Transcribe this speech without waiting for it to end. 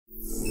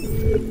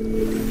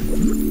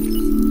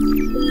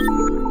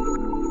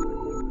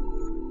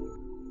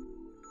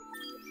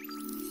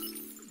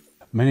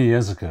Many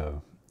years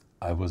ago,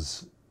 I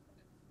was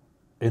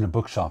in a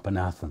bookshop in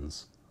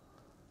Athens.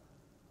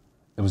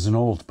 It was an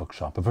old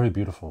bookshop, a very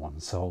beautiful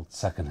one, sold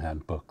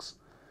second-hand books.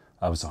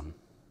 I was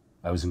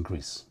in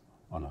Greece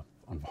on a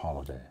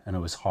holiday, and it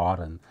was hot,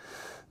 and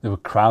there were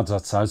crowds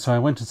outside. So I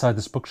went inside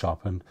this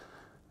bookshop, and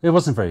it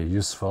wasn't very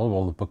useful.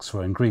 All the books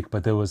were in Greek,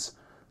 but there were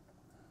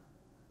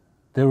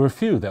a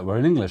few that were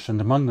in English, and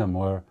among them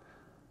were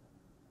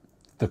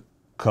the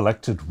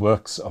collected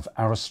works of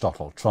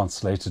Aristotle,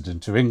 translated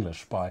into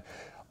English by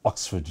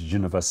Oxford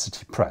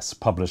University Press,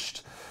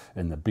 published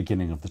in the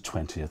beginning of the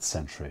 20th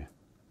century.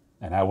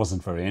 And I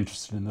wasn't very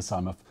interested in this.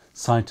 I'm a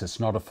scientist,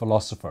 not a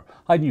philosopher.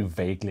 I knew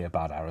vaguely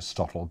about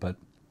Aristotle, but,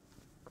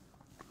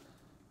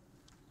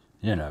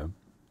 you know.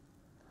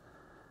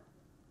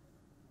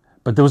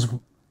 But there was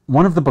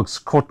one of the books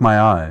caught my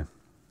eye,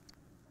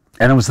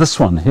 and it was this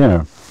one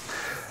here.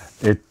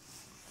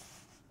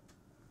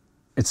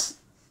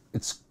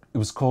 It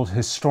was called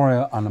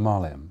Historia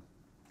Animalium,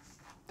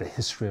 the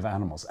history of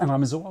animals. And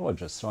I'm a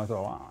zoologist, so I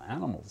thought, wow,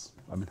 animals.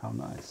 I mean, how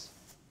nice.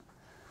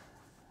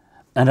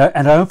 And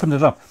I opened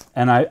it up,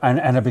 and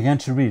I began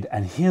to read.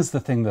 And here's the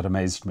thing that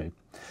amazed me,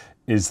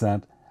 is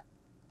that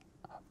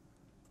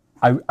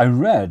I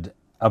read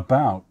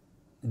about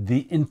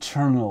the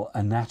internal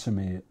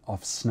anatomy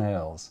of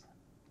snails,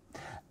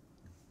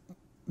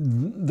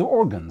 the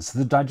organs,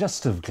 the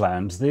digestive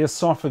glands, the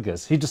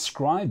esophagus. He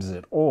describes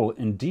it all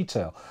in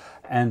detail,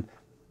 and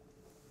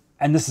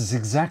this is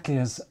exactly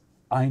as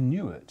I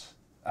knew it.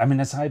 I mean,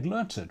 as I had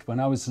learnt it when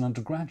I was an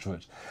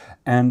undergraduate,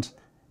 and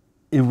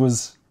it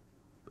was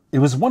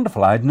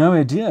wonderful. I had no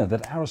idea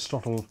that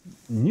Aristotle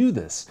knew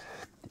this.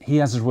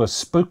 He, as it were,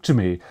 spoke to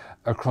me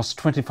across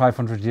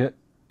 2,500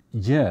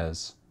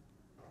 years.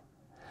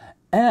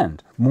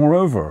 And,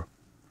 moreover,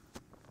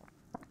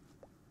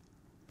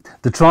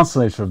 the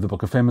translator of the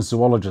book, a famous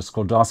zoologist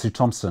called Darcy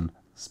Thompson,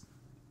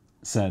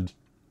 said,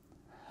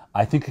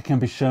 I think it can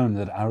be shown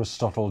that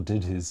Aristotle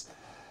did his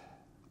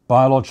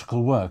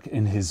biological work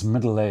in his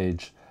middle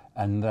age,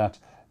 and that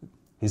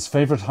his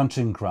favourite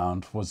hunting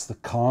ground was the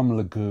calm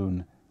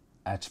lagoon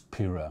at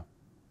Pyrrha.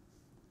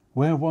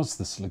 Where was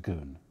this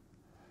lagoon?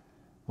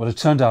 Well, it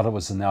turned out it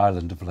was in the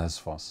island of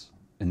Lesbos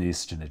in the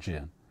Eastern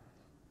Aegean.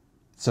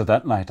 So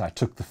that night I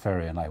took the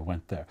ferry and I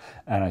went there,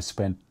 and I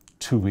spent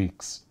 2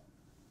 weeks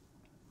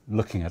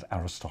looking at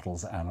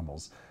Aristotle's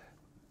animals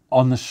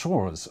on the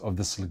shores of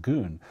this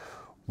lagoon,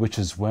 which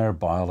is where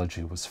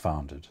biology was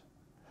founded.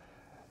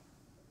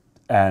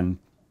 And,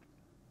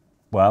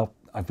 well,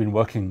 I've been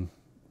working.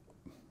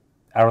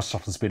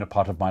 Aristotle's been a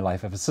part of my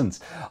life ever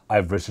since.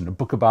 I've written a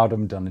book about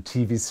him, done a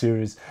TV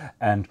series,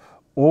 and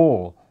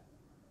all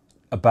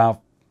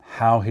about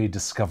how he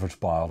discovered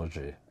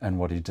biology and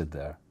what he did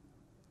there.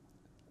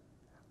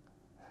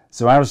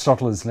 So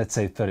Aristotle is, let's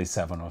say,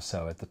 37 or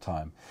so at the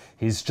time.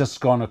 He's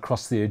just gone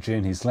across the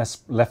Aegean. He's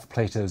left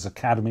Plato's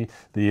academy.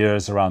 The year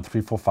is around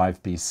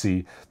 345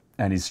 BC,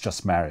 and he's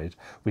just married.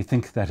 We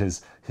think that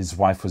his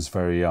wife was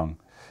very young.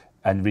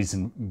 And the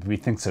reason we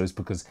think so is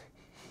because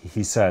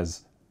he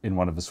says in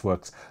one of his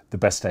works, the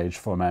best age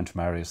for a man to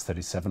marry is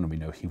 37, and we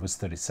know he was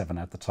 37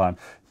 at the time.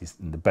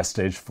 The best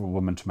age for a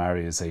woman to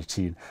marry is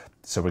 18,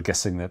 so we're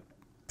guessing that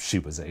she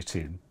was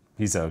 18.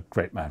 He's a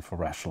great man for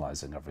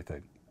rationalizing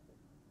everything.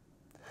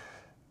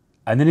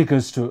 And then he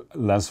goes to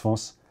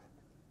Lesbos,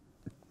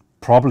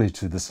 probably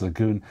to this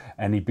lagoon,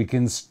 and he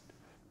begins,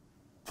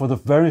 for the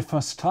very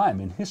first time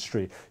in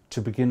history,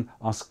 to begin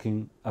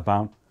asking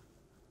about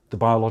the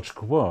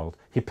biological world.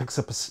 He picks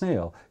up a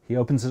snail, he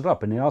opens it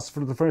up, and he asks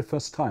for the very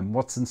first time,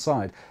 what's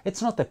inside?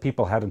 It's not that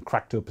people hadn't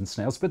cracked open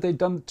snails, but they'd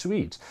done it to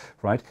eat,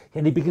 right?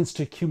 And he begins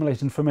to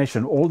accumulate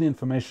information, all the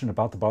information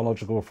about the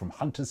biological world, from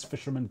hunters,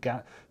 fishermen,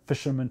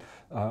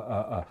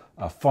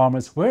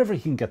 farmers, wherever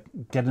he can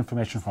get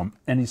information from,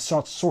 and he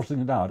starts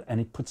sorting it out, and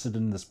he puts it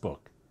in this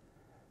book.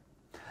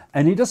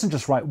 And he doesn't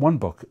just write one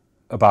book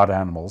about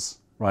animals,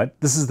 right?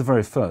 This is the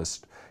very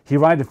first. He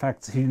writes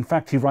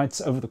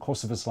over the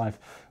course of his life,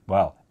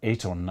 well,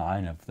 8 or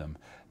 9 of them,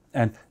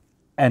 and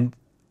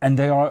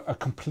they are a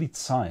complete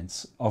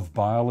science of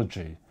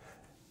biology.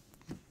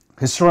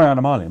 Historia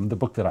Animalium, the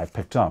book that I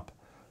picked up,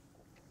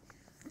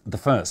 the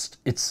first,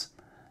 it's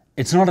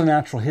not a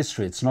natural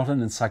history. It's not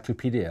an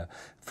encyclopedia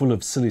full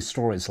of silly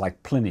stories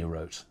like Pliny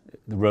wrote,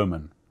 the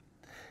Roman.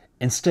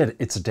 Instead,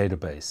 it's a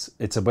database.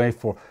 It's a way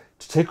to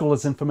take all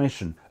this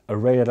information,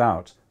 array it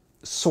out,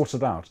 sort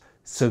it out,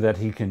 so that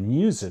he can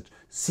use it,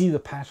 see the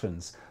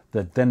patterns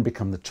that then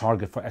become the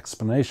target for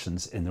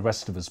explanations in the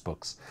rest of his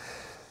books.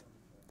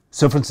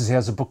 So, for instance, he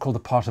has a book called The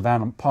Parts of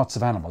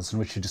Animals, in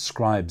which he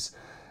describes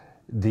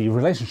the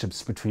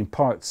relationships between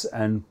parts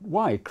and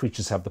why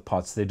creatures have the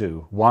parts they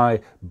do,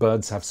 why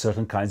birds have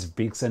certain kinds of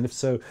beaks, and if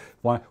so,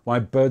 why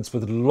birds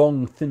with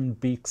long, thin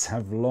beaks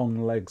have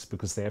long legs,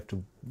 because they have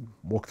to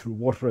walk through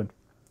water and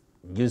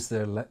use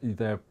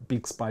their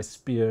beaks by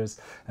spears,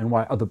 and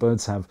why other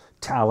birds have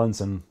talons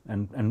and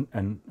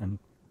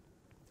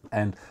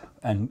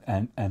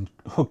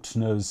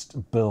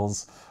hooked-nosed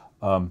bills,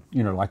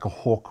 like a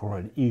hawk or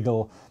an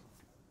eagle.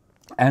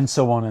 and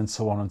so on and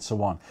so on and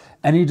so on.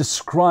 And he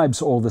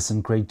describes all this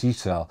in great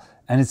detail,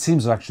 and it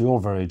seems actually all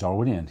very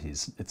Darwinian.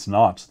 It's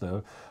not,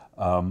 though.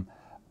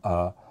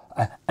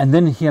 And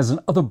then he has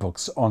other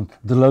books on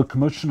the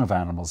locomotion of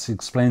animals. He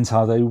explains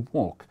how they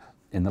walk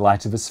in the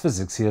light of his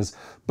physics. He has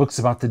books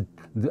about the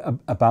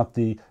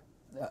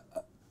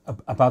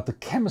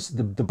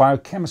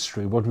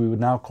biochemistry, what we would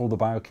now call the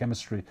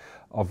biochemistry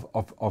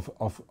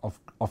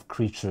of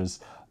creatures,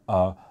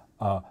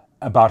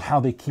 about how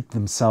they keep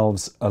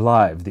themselves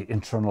alive, the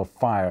internal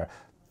fire.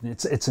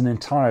 It's an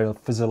entire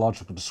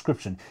physiological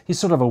description. He's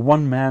sort of a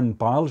one-man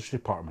biology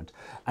department.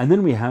 And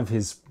then we have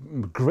his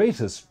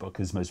greatest book,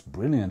 his most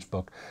brilliant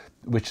book,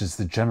 which is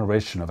The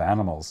Generation of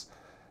Animals.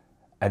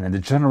 And in The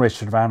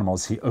Generation of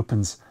Animals, he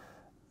opens,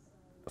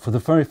 for the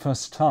very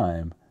first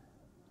time,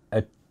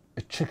 a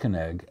chicken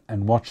egg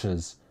and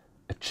watches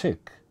a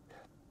chick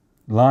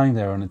lying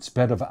there on its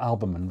bed of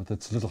albumin with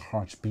its little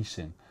heart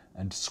beating,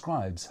 and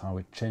describes how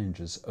it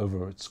changes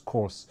over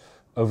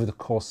the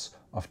course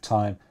of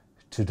time,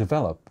 to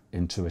develop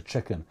into a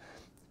chicken,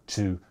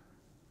 to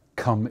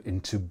come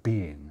into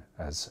being,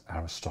 as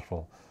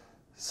Aristotle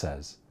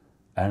says.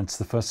 And it's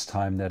the first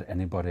time that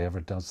anybody ever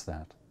does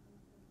that.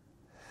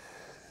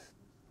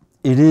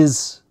 It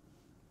is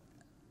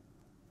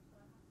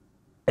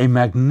a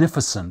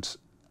magnificent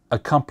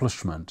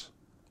accomplishment,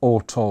 all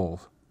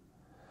told.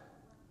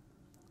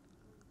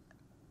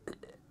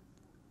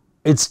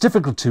 It's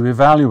difficult to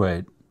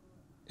evaluate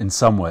in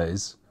some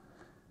ways.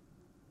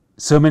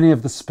 So many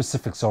of the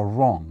specifics are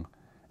wrong.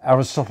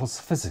 Aristotle's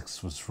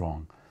physics was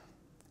wrong.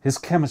 His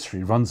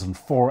chemistry runs on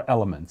 4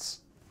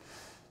 elements.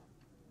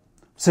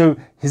 So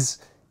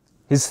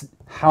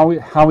how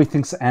he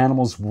thinks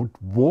animals would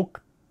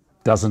walk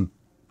doesn't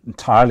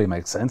entirely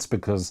make sense,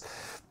 because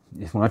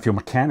if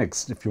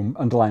your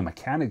underlying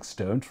mechanics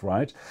don't,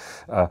 right?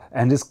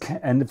 And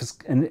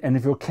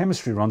if your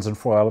chemistry runs on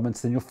 4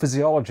 elements, then your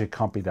physiology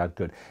can't be that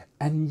good.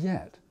 And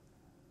yet,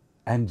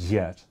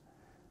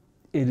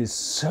 it is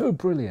so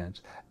brilliant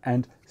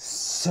and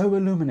so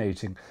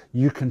illuminating.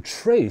 You can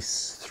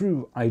trace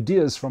through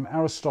ideas from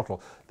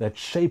Aristotle that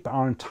shape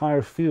our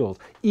entire field,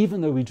 even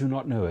though we do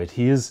not know it.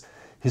 His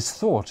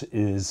thought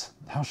is,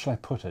 how shall I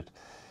put it?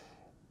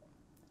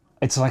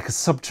 It's like a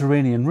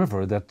subterranean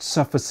river that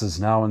surfaces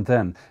now and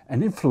then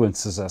and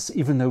influences us,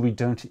 even though we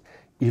don't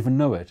even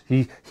know it.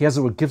 He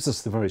gives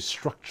us the very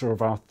structure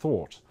of our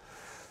thought.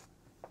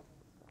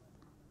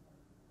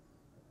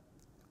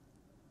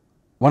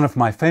 One of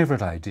my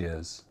favorite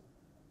ideas,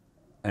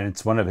 and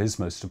it's one of his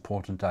most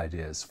important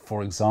ideas,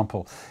 for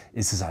example,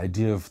 is his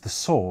idea of the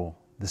soul,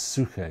 the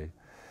psyche.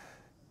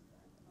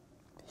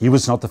 He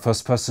was not the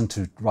first person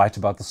to write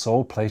about the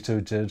soul. Plato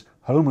did.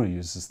 Homer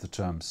uses the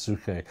term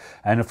psyche.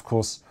 And of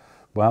course,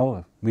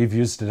 well, we've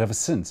used it ever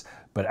since.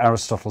 But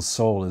Aristotle's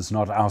soul is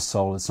not our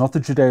soul. It's not the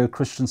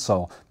Judeo-Christian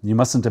soul. You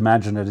mustn't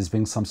imagine it as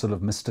being some sort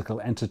of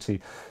mystical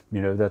entity,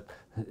 that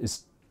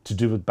is to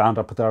do with, bound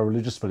up with our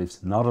religious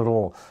beliefs. Not at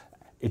all.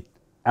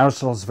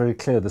 Aristotle is very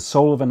clear. The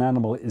soul of an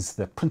animal is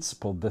the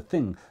principle, the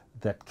thing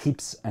that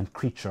keeps a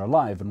creature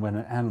alive. And when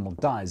an animal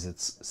dies,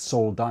 its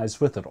soul dies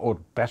with it. Or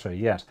better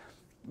yet,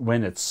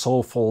 when its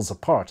soul falls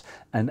apart,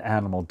 an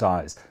animal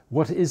dies.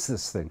 What is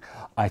this thing?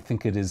 I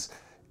think it is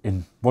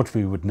in what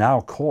we would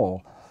now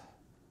call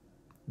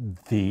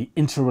the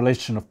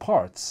interrelation of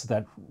parts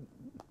that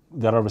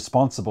are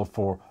responsible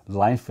for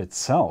life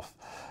itself.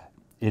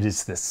 It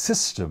is the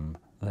system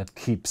that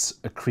keeps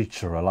a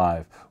creature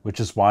alive,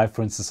 which is why,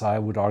 for instance, I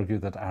would argue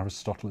that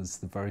Aristotle is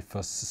the very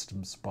first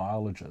systems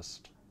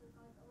biologist.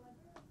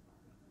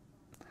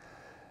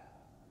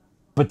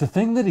 But the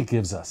thing that he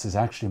gives us is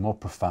actually more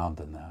profound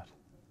than that.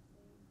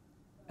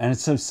 And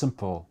it's so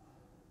simple,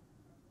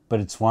 but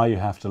it's why you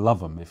have to love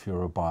him if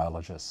you're a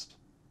biologist.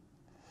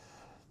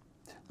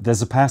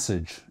 There's a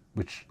passage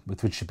with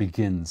which he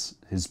begins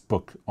his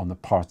book on the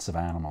parts of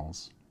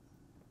animals.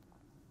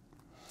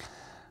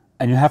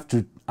 And you have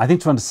to, I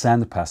think, to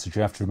understand the passage,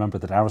 you have to remember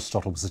that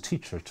Aristotle was a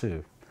teacher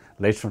too.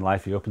 Later in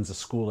life, he opens a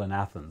school in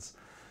Athens.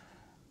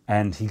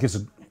 And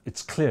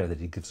it's clear that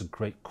he gives a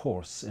great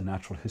course in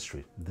natural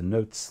history. The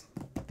notes,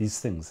 these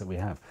things that we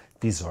have,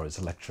 these are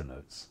his lecture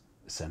notes,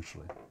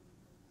 essentially.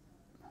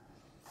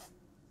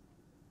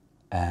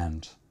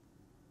 And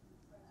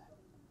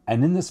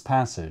in this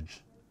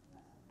passage,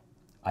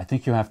 I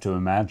think you have to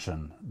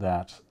imagine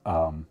that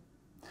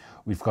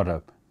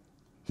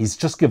he's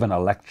just given a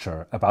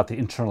lecture about the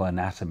internal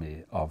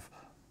anatomy of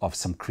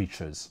some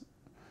creatures,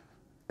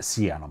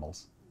 sea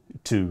animals,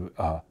 to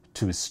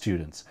his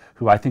students,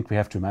 who I think we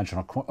have to imagine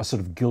are sort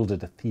of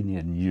gilded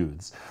Athenian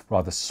youths,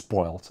 rather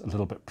spoilt, a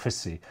little bit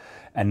prissy.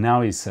 And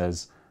now he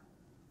says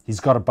he's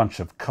got a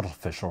bunch of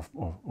cuttlefish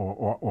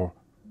or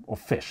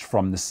fish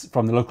from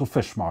the local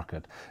fish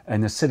market,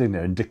 and they're sitting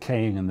there and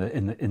decaying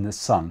in the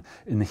sun,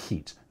 in the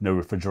heat, no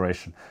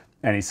refrigeration.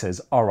 And he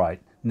says, all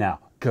right, now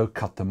go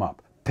cut them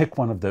up. Pick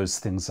one of those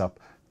things up,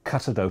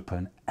 cut it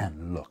open,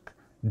 and look.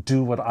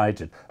 Do what I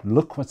did.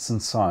 Look what's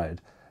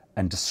inside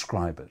and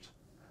describe it.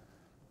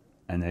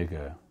 And they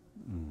go,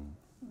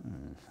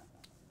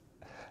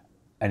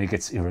 And he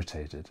gets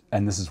irritated.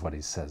 And this is what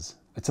he says.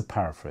 It's a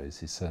paraphrase.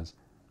 He says,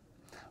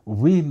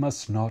 "We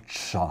must not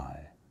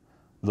shy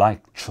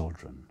like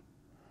children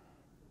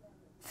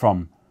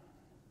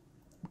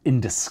in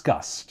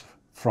disgust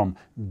from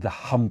the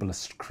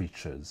humblest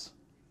creatures.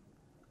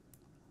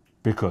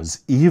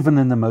 Because even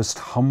in the most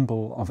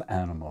humble of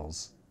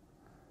animals,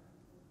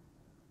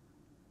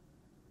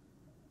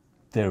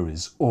 there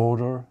is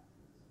order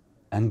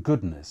and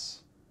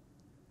goodness.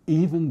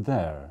 Even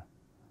there,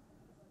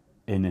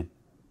 in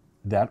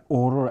that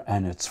order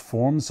and its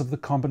forms of the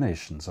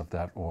combinations of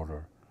that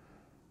order,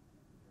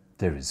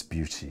 there is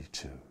beauty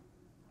too."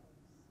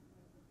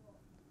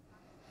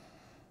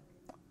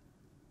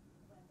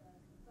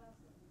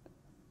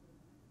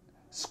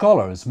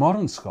 Scholars,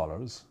 modern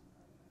scholars,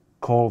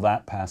 call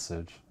that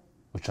passage,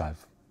 which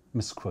I've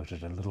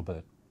misquoted a little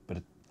bit,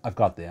 but I've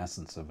got the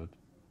essence of it,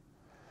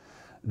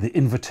 the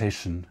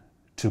invitation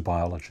to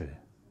biology.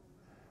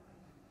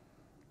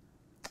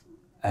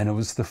 And it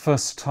was the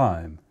first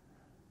time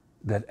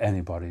that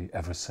anybody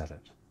ever said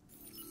it.